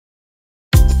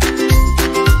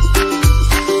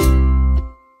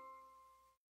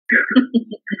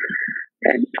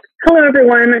Good. Hello,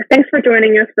 everyone. Thanks for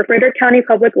joining us for Frederick County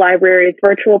Public Library's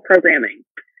virtual programming.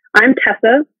 I'm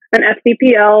Tessa, an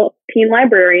FCPL teen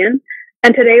librarian,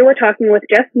 and today we're talking with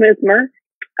Jess Mismer,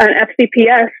 an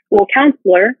FCPS school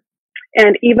counselor,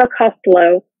 and Eva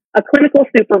Costello, a clinical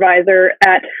supervisor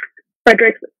at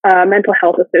Frederick's Mental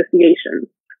Health Association.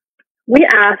 We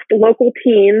asked local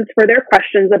teens for their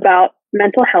questions about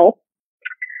mental health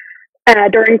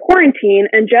during quarantine,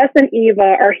 and Jess and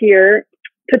Eva are here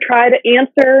to try to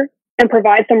answer and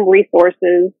provide some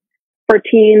resources for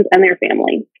teens and their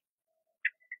families.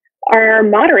 Our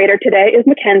moderator today is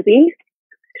Mackenzie.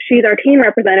 She's our teen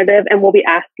representative and will be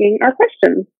asking our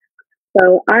questions.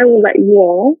 So I will let you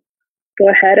all go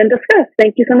ahead and discuss.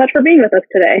 Thank you so much for being with us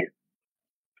today.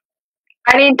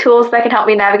 I need tools that can help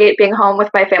me navigate being home with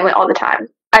my family all the time.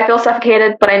 I feel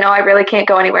suffocated, but I know I really can't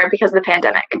go anywhere because of the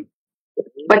pandemic.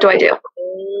 What do I do?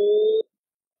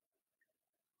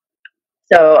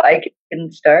 So I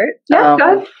can start? Yeah,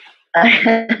 go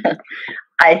ahead.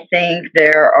 I think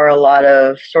there are a lot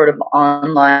of sort of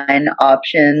online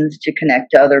options to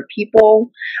connect to other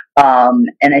people.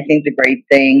 And I think the great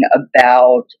thing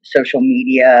about social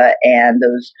media and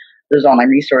those online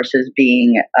resources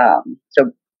being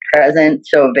so present,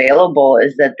 so available,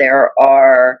 is that there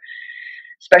are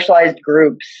specialized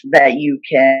groups that you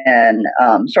can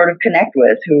sort of connect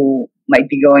with who might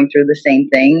be going through the same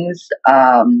things.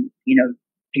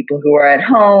 People who are at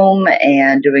home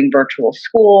and doing virtual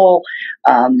school,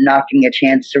 not getting a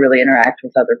chance to really interact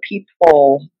with other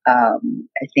people.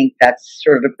 I think that's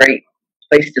sort of a great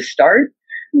place to start.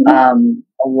 Mm-hmm.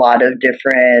 A lot of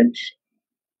different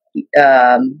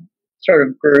sort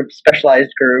of groups,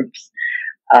 specialized groups.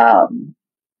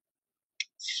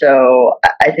 So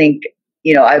I think,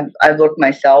 I've looked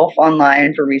myself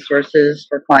online for resources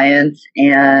for clients,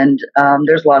 and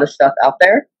there's a lot of stuff out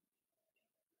there.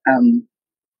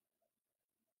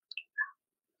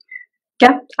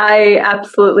 Yeah, I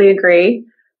absolutely agree.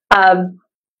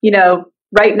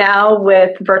 Right now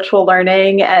with virtual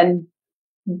learning and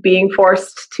being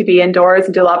forced to be indoors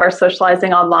and do a lot of our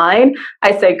socializing online,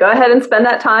 I say go ahead and spend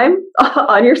that time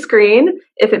on your screen.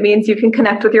 If it means you can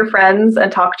connect with your friends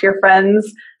and talk to your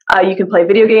friends, you can play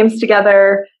video games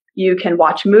together, you can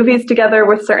watch movies together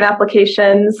with certain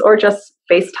applications, or just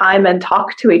FaceTime and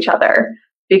talk to each other,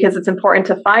 because it's important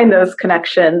to find those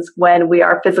connections when we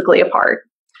are physically apart.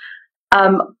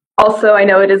 Also, I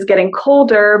know it is getting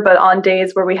colder, but on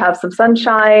days where we have some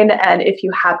sunshine, and if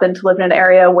you happen to live in an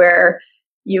area where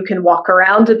you can walk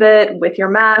around a bit with your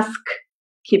mask,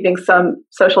 keeping some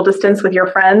social distance with your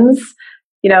friends,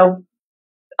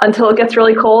 until it gets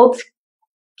really cold,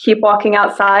 keep walking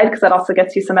outside, because that also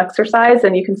gets you some exercise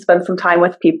and you can spend some time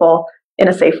with people in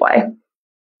a safe way.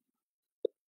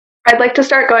 I'd like to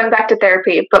start going back to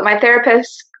therapy, but my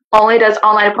therapist only does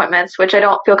online appointments, which I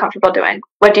don't feel comfortable doing.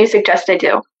 What do you suggest I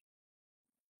do?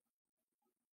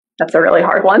 That's a really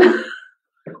hard one.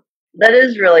 That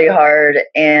is really hard.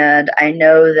 And I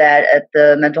know that at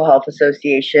the Mental Health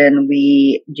Association,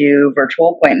 we do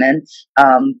virtual appointments,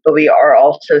 but we are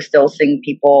also still seeing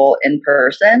people in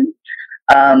person.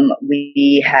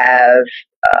 We have,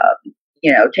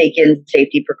 taken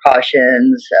safety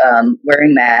precautions,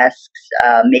 wearing masks,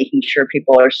 making sure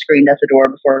people are screened at the door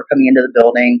before coming into the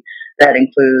building. That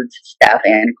includes staff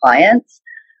and clients.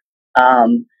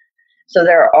 So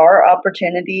there are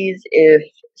opportunities if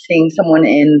seeing someone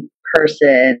in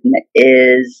person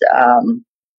is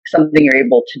something you're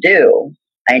able to do.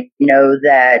 I know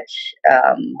that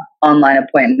online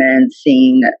appointments,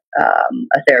 seeing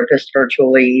a therapist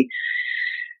virtually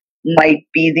might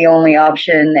be the only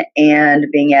option, and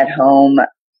being at home,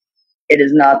 it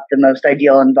is not the most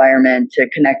ideal environment to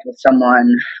connect with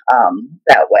someone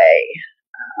that way.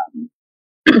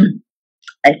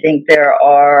 I think there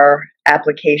are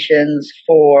applications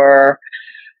for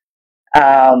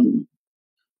I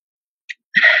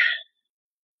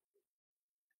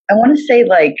want to say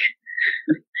like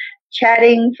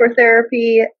chatting for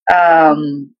therapy.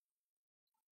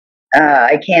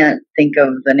 I can't think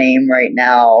of the name right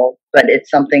now, but it's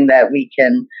something that we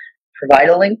can provide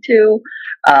a link to,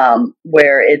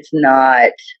 where it's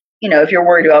not, if you're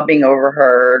worried about being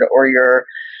overheard, or you're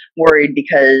worried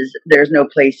because there's no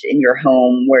place in your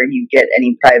home where you get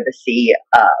any privacy,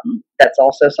 that's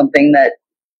also something that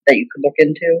you could look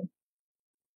into.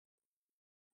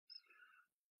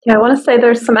 Yeah, I want to say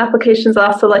there's some applications that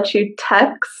also let you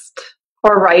text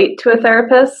or write to a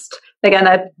therapist. Again,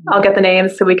 I'll get the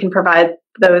names so we can provide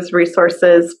those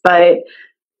resources, but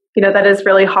that is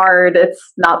really hard.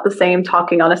 It's not the same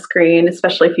talking on a screen,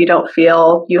 especially if you don't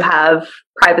feel you have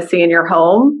privacy in your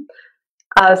home.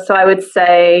 So I would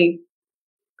say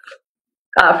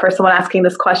for someone asking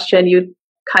this question, you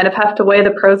kind of have to weigh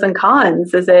the pros and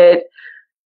cons.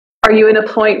 Are you in a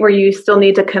point where you still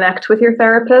need to connect with your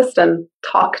therapist and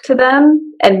talk to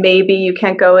them? And maybe you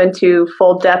can't go into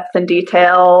full depth and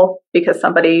detail because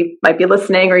somebody might be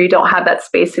listening or you don't have that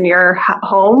space in your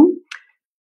home.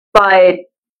 But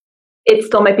it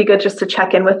still might be good just to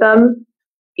check in with them,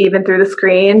 even through the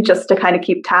screen, just to kind of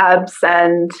keep tabs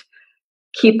and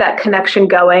keep that connection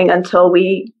going until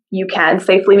you can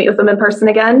safely meet with them in person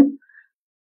again.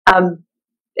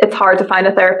 It's hard to find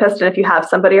a therapist, and if you have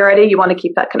somebody already, you want to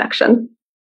keep that connection.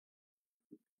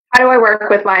 How do I work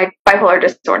with my bipolar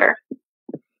disorder?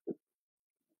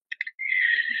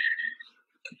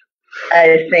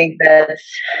 I think that's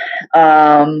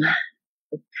a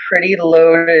pretty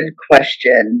loaded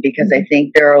question because I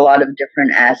think there are a lot of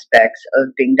different aspects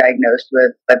of being diagnosed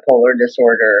with bipolar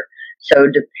disorder. So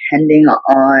depending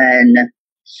on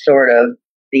sort of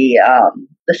the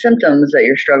symptoms that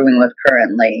you're struggling with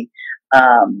currently,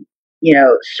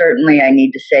 certainly I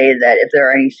need to say that if there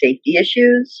are any safety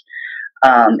issues,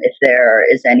 if there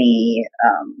is any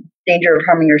danger of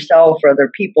harming yourself or other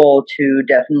people, to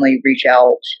definitely reach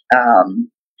out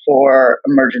for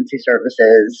emergency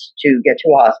services, to get to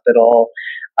a hospital,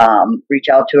 reach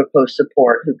out to a close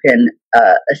support who can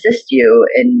assist you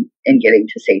in getting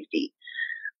to safety.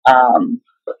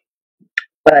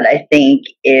 But I think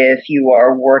if you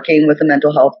are working with a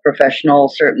mental health professional,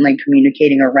 certainly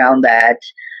communicating around that,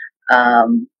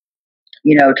 talking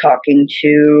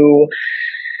to,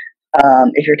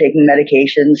 if you're taking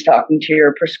medications, talking to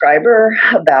your prescriber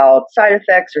about side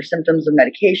effects or symptoms of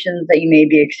medications that you may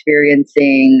be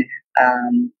experiencing,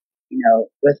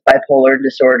 with bipolar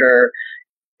disorder,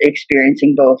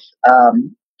 experiencing both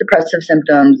depressive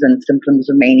symptoms and symptoms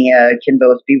of mania can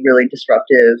both be really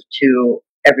disruptive to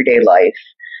everyday life.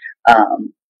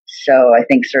 So I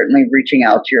think certainly reaching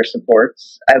out to your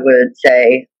supports, I would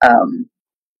say, and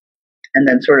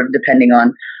then sort of depending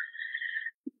on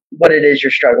what it is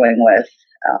you're struggling with,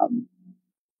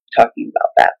 talking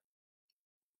about that.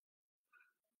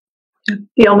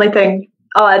 The only thing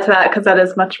I'll add to that, because that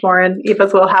is much more in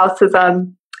Eva's wheelhouse, is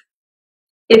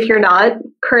if you're not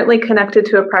currently connected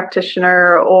to a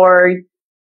practitioner or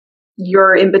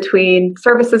you're in between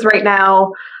services right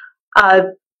now,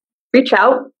 reach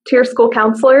out to your school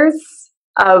counselors.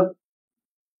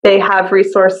 They have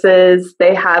resources,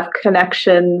 they have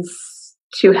connections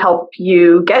to help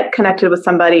you get connected with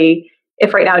somebody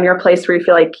if right now in your place where you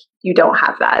feel like you don't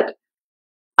have that.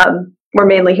 We're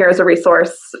mainly here as a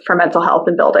resource for mental health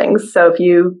in buildings. So if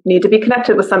you need to be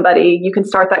connected with somebody, you can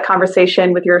start that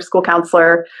conversation with your school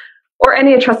counselor or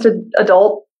any trusted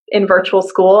adult in virtual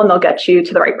school, and they'll get you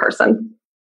to the right person.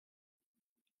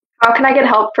 How can I get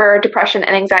help for depression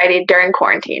and anxiety during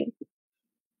quarantine?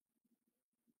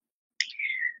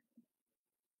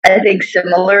 I think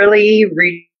similarly,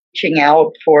 reaching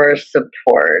out for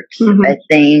support. Mm-hmm. I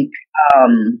think,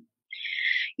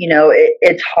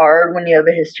 it's hard when you have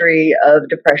a history of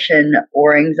depression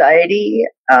or anxiety.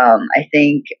 I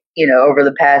think, over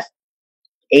the past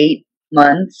 8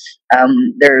 months,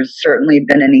 there's certainly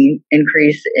been an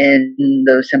increase in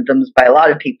those symptoms by a lot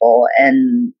of people,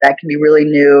 and that can be really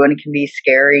new and it can be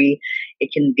scary.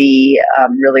 It can be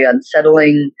really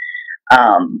unsettling.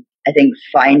 I think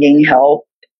finding help,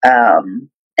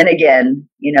 and again,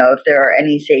 if there are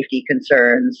any safety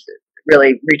concerns,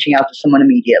 really reaching out to someone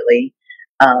immediately.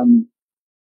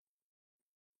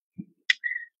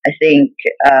 I think,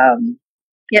 I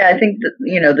think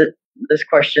that, this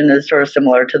question is sort of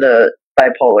similar to the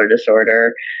bipolar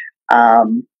disorder.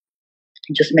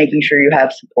 Just making sure you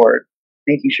have support,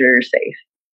 making sure you're safe.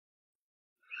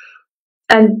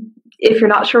 And if you're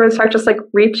not sure where to start, just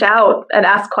reach out and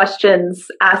ask questions.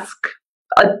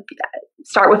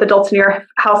 Start with adults in your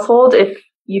household if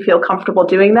you feel comfortable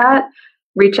doing that.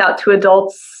 Reach out to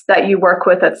adults that you work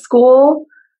with at school.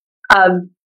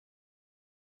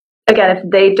 Again, if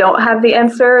they don't have the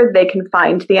answer, they can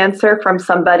find the answer from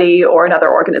somebody or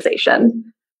another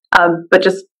organization. But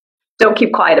just don't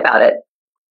keep quiet about it.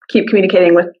 Keep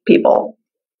communicating with people.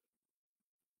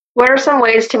 What are some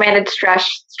ways to manage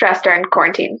stress during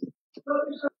quarantine?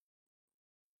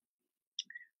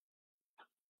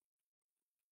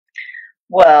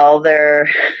 Well,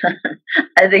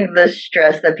 I think the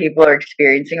stress that people are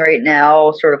experiencing right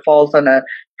now sort of falls on a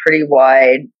pretty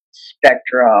wide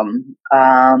spectrum.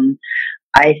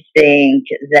 I think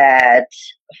that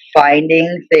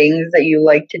finding things that you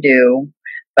like to do,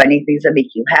 finding things that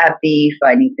make you happy,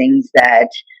 finding things that,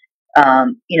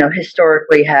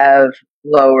 historically have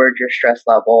lowered your stress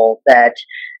level, that,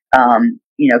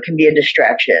 can be a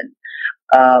distraction.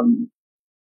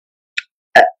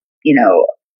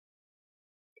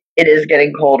 it is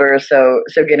getting colder, so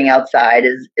getting outside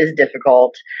is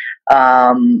difficult.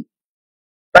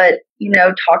 But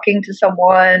talking to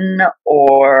someone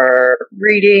or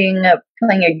reading,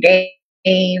 playing a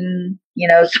game,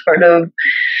 sort of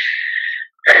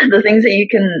the things that you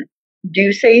can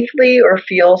do safely or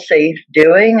feel safe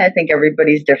doing. I think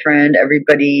everybody's different.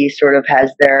 Everybody sort of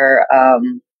has their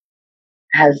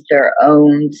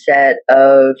own set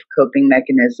of coping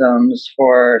mechanisms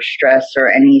for stress or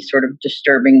any sort of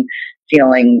disturbing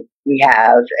feeling we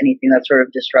have, anything that sort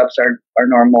of disrupts our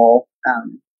normal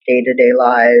day-to-day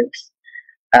lives.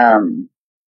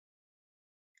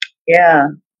 Yeah.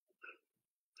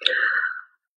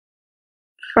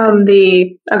 I'm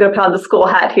going to put on the school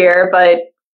hat here, but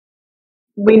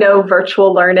we know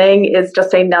virtual learning is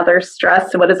just another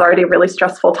stress in what is already a really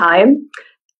stressful time.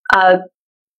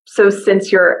 So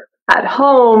since you're at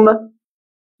home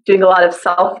doing a lot of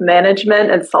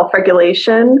self-management and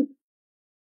self-regulation,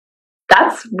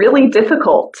 that's really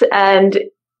difficult. And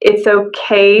it's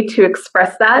okay to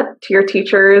express that to your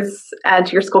teachers and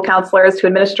to your school counselors, to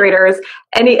administrators,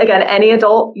 any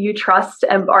adult you trust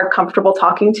and are comfortable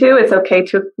talking to. It's okay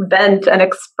to vent and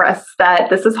express that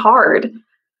this is hard.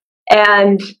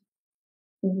 And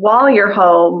while you're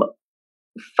home,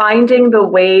 finding the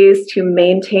ways to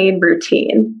maintain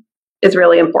routine is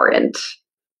really important.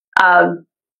 The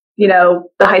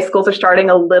high schools are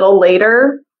starting a little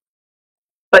later,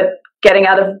 but getting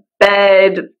out of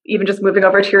bed, even just moving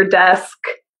over to your desk,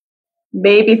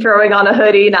 maybe throwing on a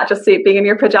hoodie, not just being in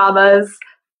your pajamas.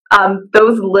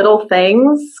 Those little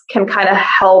things can kind of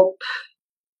help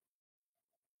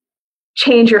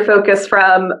change your focus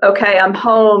from, okay, I'm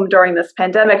home during this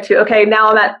pandemic to, okay, now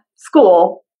I'm at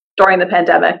school during the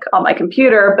pandemic on my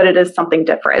computer, but it is something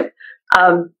different.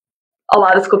 A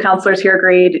lot of school counselors here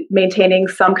agreed maintaining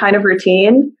some kind of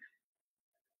routine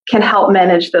can help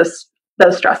manage those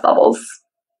stress levels.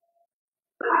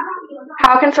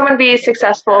 How can someone be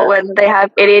successful when they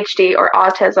have ADHD or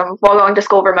autism while going to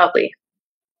school remotely?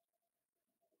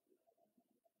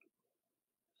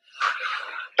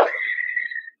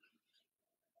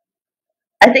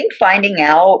 I think finding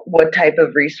out what type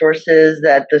of resources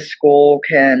that the school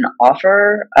can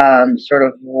offer, sort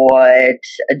of what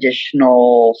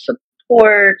additional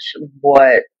support,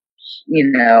 what,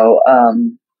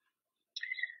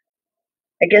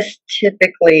 I guess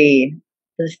typically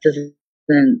this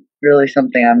isn't really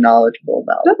something I'm knowledgeable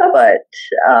about, but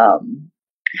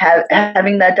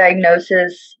having that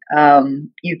diagnosis,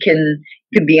 you can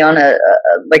be on a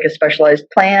specialized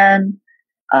plan,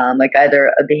 like either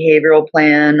a behavioral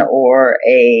plan or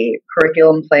a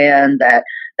curriculum plan that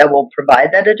will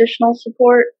provide that additional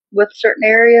support with certain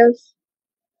areas.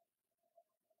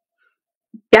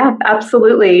 Yeah,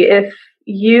 absolutely. If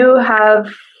you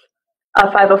have a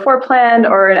 504 plan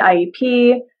or an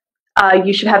IEP,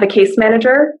 you should have a case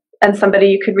manager and somebody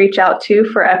you could reach out to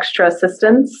for extra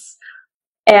assistance.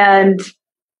 And,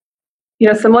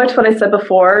 similar to what I said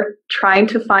before, trying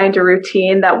to find a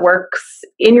routine that works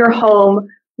in your home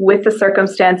with the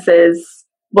circumstances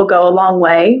will go a long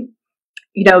way.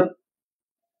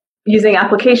 Using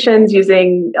applications,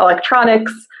 using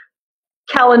electronics,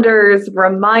 calendars,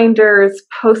 reminders,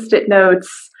 Post-it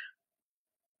notes,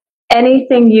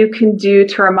 anything you can do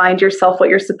to remind yourself what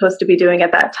you're supposed to be doing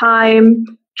at that time,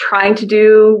 trying to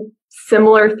do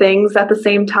similar things at the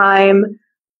same time.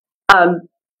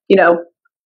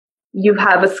 You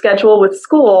have a schedule with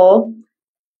school,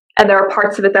 and there are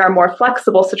parts of it that are more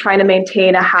flexible. So trying to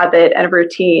maintain a habit and a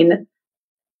routine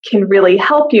can really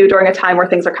help you during a time where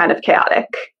things are kind of chaotic.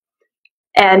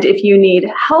 And if you need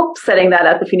help setting that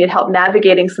up, if you need help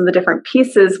navigating some of the different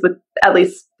pieces with at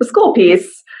least the school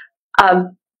piece,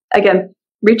 again,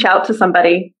 reach out to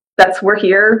somebody. We're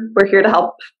here to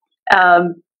help.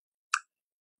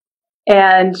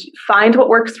 And find what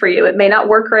works for you. It may not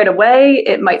work right away.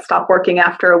 It might stop working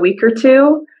after a week or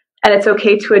two, and it's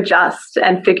okay to adjust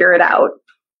and figure it out.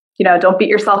 Don't beat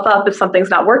yourself up if something's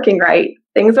not working right.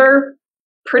 Things are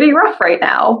pretty rough right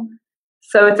now.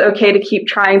 So it's okay to keep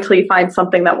trying till you find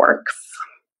something that works.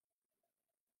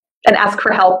 And ask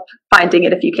for help finding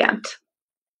it if you can't.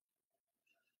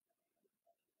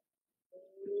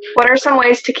 What are some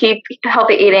ways to keep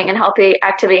healthy eating and healthy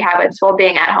activity habits while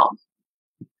being at home?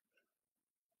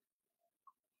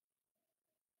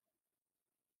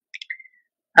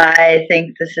 I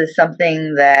think this is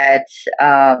something that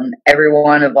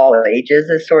everyone of all ages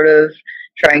is sort of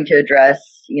trying to address.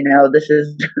 This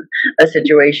is a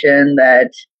situation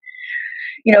that,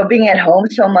 being at home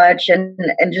so much and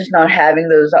just not having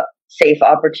those safe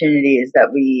opportunities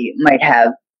that we might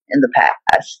have in the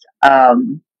past.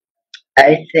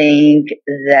 I think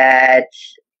that,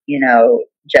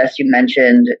 Jess, you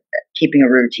mentioned keeping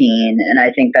a routine, and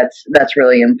I think that's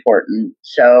really important.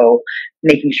 So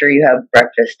making sure you have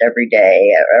breakfast every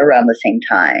day around the same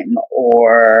time,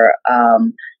 or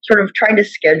sort of trying to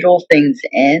schedule things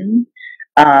in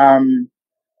to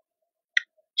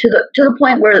the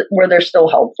point where they're still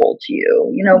helpful to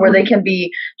you. You know, where they can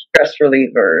be stress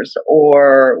relievers,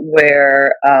 or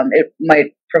where it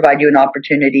might provide you an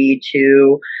opportunity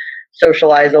to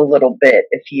socialize a little bit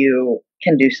if you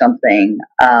can do something.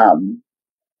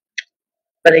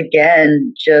 But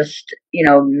again, just, you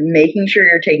know, making sure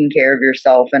you're taking care of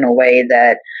yourself in a way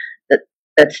that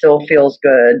still feels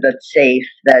good, that's safe,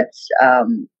 that's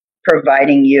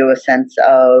providing you a sense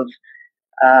of,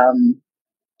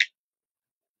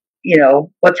 you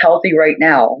know, what's healthy right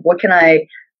now? What can I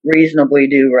reasonably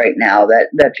do right now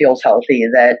that feels healthy,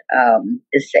 that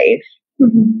is safe?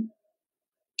 Mm-hmm.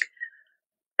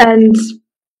 And,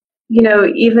 you know,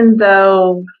 even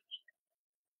though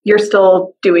you're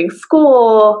still doing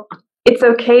school, it's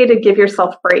okay to give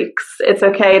yourself breaks. It's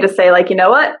okay to say, like, you know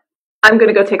what? I'm going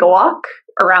to go take a walk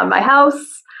around my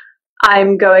house. I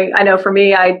know for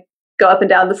me, I go up and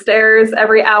down the stairs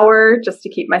every hour just to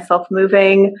keep myself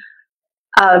moving.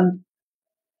 And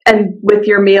with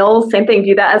your meals, same thing,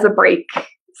 view that as a break.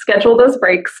 Schedule those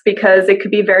breaks, because it could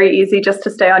be very easy just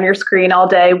to stay on your screen all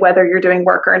day, whether you're doing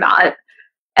work or not.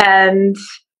 And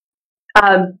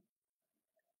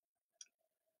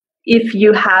if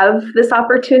you have this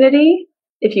opportunity,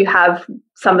 if you have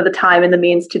some of the time and the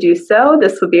means to do so,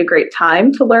 this would be a great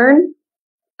time to learn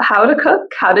how to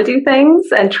cook, how to do things,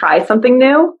 and try something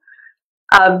new.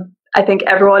 I think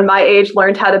everyone my age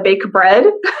learned how to bake bread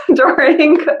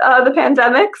during the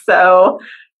pandemic. So,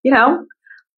 you know,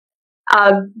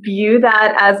 view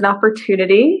that as an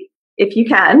opportunity if you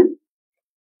can,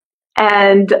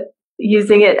 and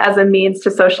using it as a means to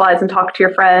socialize and talk to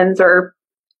your friends, or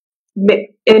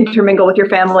intermingle with your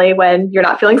family when you're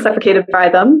not feeling suffocated by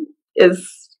them,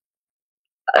 is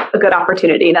a good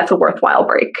opportunity. And that's a worthwhile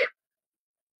break.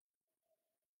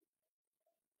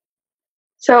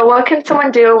 So what can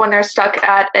someone do when they're stuck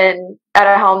at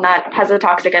a home that has a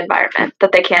toxic environment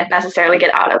that they can't necessarily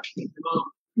get out of?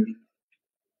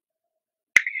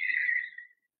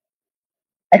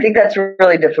 I think that's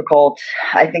really difficult.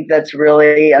 I think that's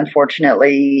really,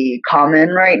 unfortunately, common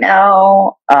right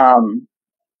now.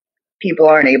 People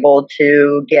aren't able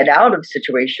to get out of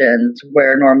situations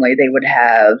where normally they would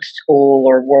have school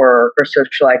or work or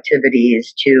social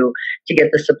activities to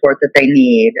get the support that they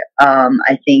need.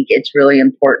 I think it's really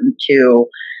important to,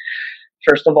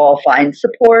 first of all, find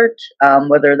support,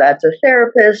 whether that's a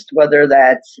therapist, whether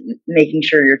that's making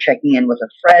sure you're checking in with a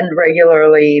friend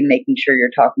regularly, making sure you're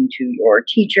talking to your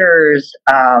teachers,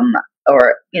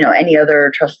 or, you know, any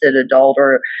other trusted adult,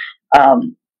 or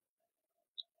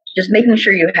just making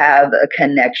sure you have a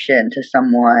connection to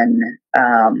someone,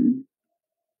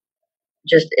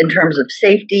 just in terms of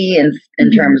safety and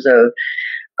in terms of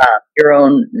your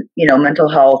own, you know, mental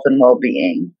health and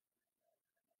well-being.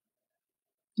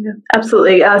 Yeah,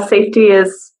 absolutely. Safety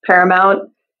is paramount.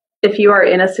 If you are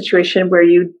in a situation where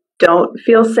you don't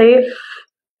feel safe,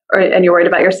 and you're worried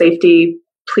about your safety,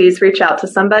 please reach out to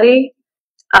somebody.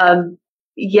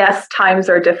 Yes, times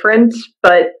are different,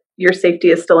 but your safety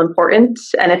is still important.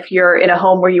 And if you're in a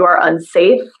home where you are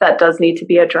unsafe, that does need to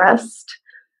be addressed.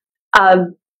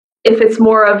 If it's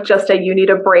more of just you need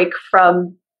a break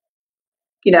from,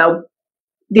 you know,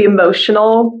 the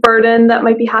emotional burden that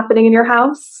might be happening in your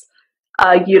house,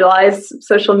 utilize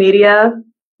social media,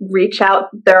 reach out.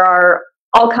 There are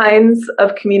all kinds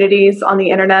of communities on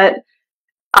the internet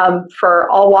for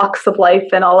all walks of life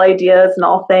and all ideas and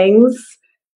all things.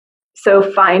 So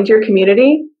find your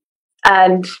community,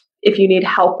 and if you need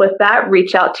help with that,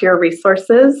 reach out to your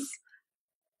resources.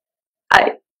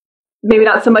 Maybe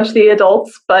not so much the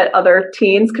adults, but other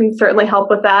teens can certainly help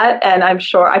with that. And I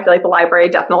feel like the library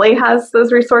definitely has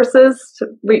those resources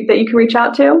that you can reach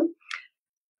out to.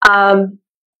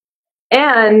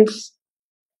 And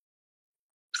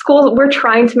schools, we're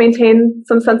trying to maintain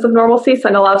some sense of normalcy. So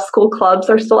I know a lot of school clubs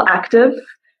are still active.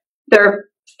 They're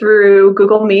through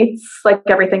Google Meets, like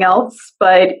everything else.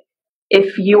 But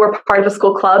if you were part of a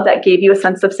school club that gave you a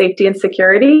sense of safety and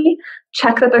security,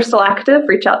 check that they're still active,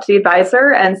 reach out to the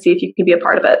advisor, and see if you can be a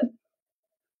part of it.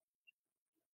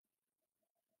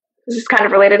 This is kind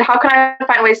of related. How can I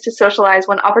find ways to socialize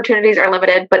when opportunities are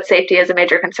limited, but safety is a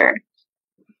major concern?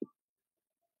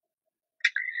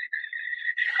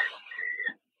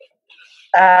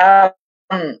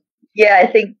 Yeah,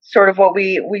 I think sort of what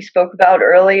we spoke about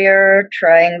earlier,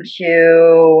 trying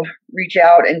to reach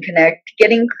out and connect,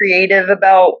 getting creative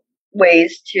about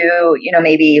ways to, you know,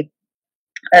 maybe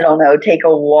I don't know, take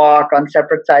a walk on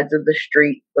separate sides of the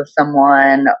street with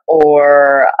someone,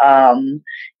 or,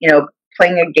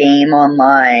 playing a game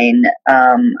online.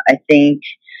 I think,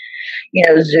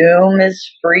 Zoom is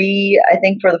free, I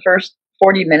think, for the first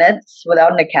 40 minutes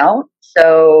without an account.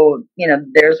 So,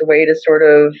 there's a way to sort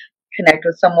of connect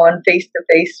with someone face to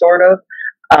face, sort of.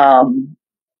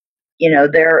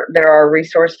 There are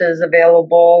resources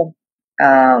available.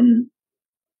 And,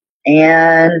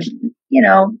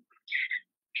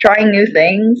 trying new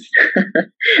things.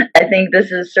 I think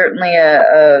this is certainly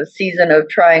a season of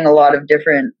trying a lot of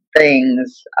different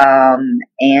things. And,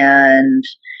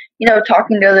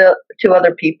 talking to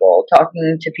other people,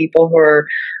 talking to people who are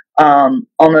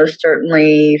almost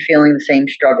certainly feeling the same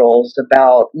struggles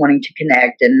about wanting to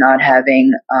connect and not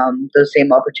having those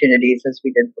same opportunities as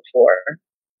we did before.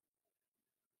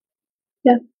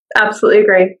 Yeah, absolutely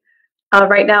agree.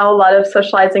 Right now, a lot of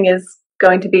socializing is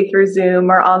going to be through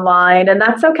Zoom or online, and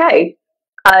that's okay.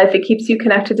 If it keeps you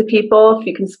connected to people, if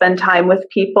you can spend time with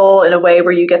people in a way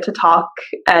where you get to talk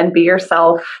and be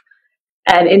yourself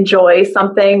and enjoy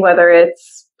something, whether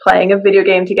it's playing a video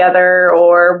game together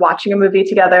or watching a movie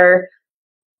together,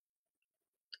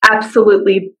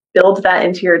 absolutely build that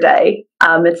into your day.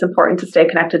 It's important to stay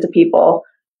connected to people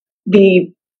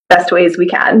the best ways we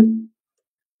can.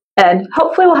 And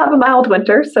hopefully we'll have a mild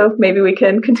winter, so maybe we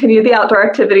can continue the outdoor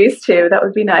activities too. That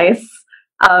would be nice.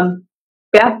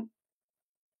 Yeah,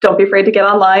 don't be afraid to get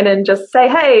online and just say,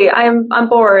 hey, I'm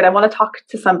bored. I want to talk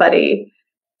to somebody.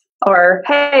 Or,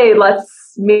 hey,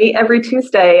 let's meet every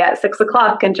Tuesday at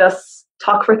 6:00 and just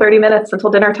talk for 30 minutes until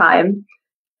dinner time.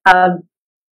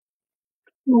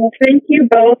 Well, thank you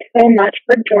both so much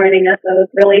for joining us. That was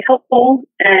really helpful,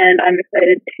 and I'm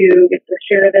excited to get to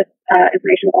share this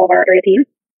information with all of our area teams.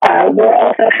 We'll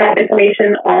also have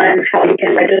information on how you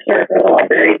can register for the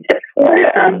library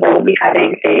Discord, where we'll be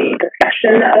having a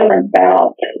discussion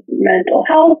about mental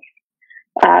health.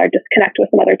 Just connect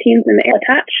with some other teams in the area,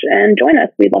 attach, and join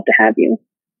us. We'd love to have you.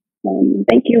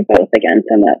 Thank you both again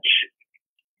so much.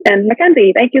 And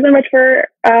Mackenzie, thank you so much for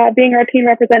being our team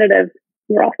representative.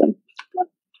 You're awesome.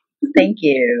 Thank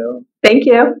you. Thank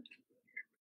you.